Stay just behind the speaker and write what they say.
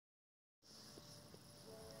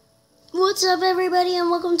What's up, everybody, and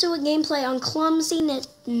welcome to a gameplay on Clumsy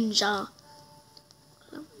Ninja.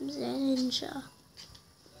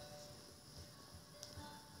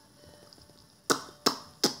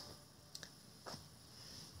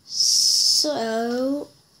 So,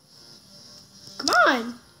 come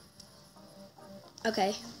on.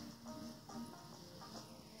 Okay.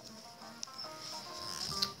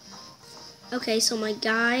 Okay, so my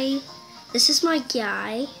guy, this is my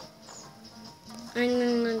guy.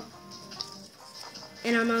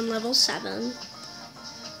 And I'm on level 7.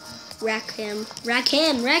 Wreck him. Wreck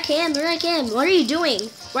him. Wreck him. Wreck him. What are you doing?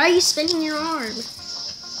 Why are you spinning your arm?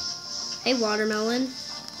 Hey, watermelon.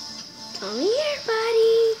 Come here,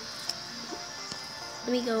 buddy.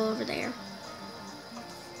 Let me go over there.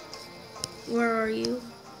 Where are you?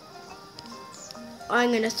 I'm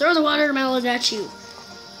going to throw the watermelon at you.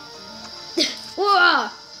 Whoa!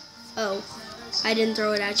 Oh, I didn't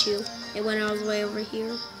throw it at you. It went all the way over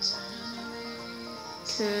here.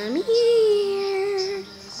 Come here.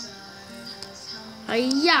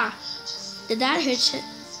 Yeah. Did that hit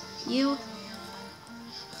you?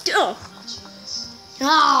 Oh.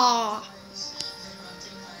 Ah.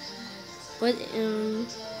 What?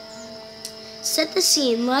 Set the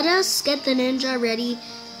scene. Let us get the ninja ready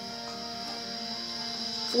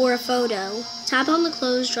for a photo. Tap on the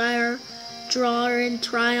clothes dryer drawer and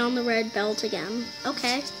try on the red belt again.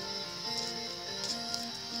 Okay.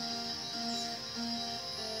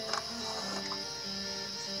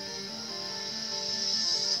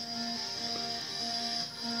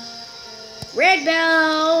 Red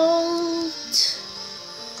belt.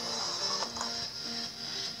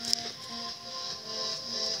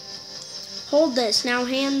 Hold this. Now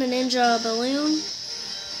hand the ninja a balloon.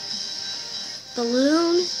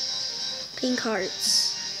 Balloon. Pink hearts.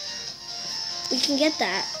 We can get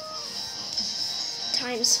that.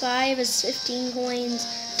 Times 5 is 15 coins.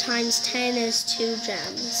 Times 10 is 2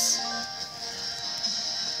 gems.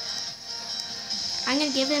 I'm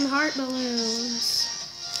gonna give him heart balloons.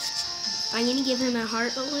 I'm gonna give him a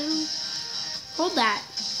heart balloon. Hold that.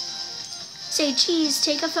 Say cheese,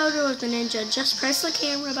 take a photo of the ninja. Just press the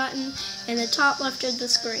camera button in the top left of the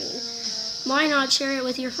screen. Why not share it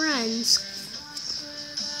with your friends?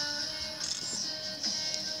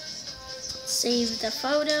 Save the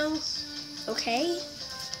photo. Okay.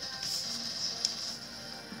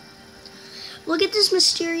 Look at this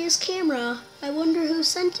mysterious camera. I wonder who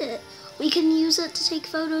sent it. We can use it to take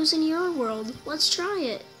photos in your world. Let's try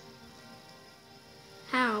it.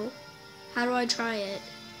 How? How do I try it?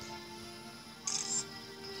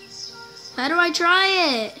 How do I try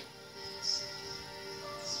it?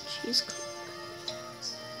 Jeez.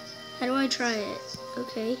 How do I try it?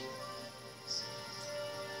 Okay.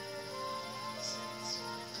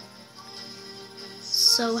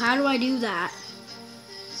 So how do I do that?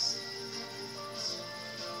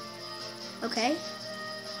 Okay.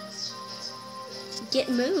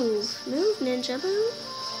 Move. Move, ninja, move.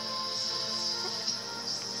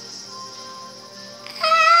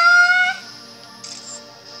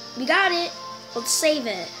 We got it. Let's save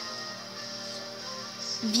it.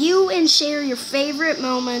 View and share your favorite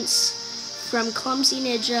moments from Clumsy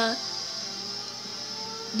Ninja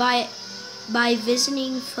by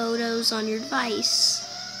visiting photos on your device.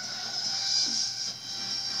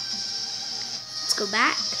 Let's go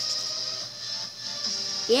back.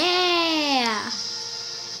 Yeah.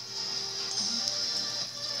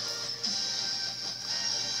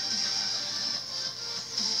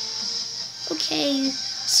 Okay.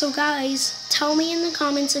 So guys, tell me in the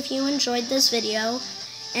comments if you enjoyed this video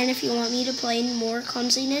and if you want me to play more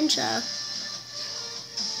Clumsy Ninja.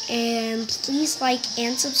 And please like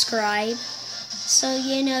and subscribe so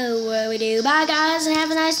you know what we do. Bye guys and have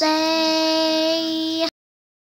a nice day.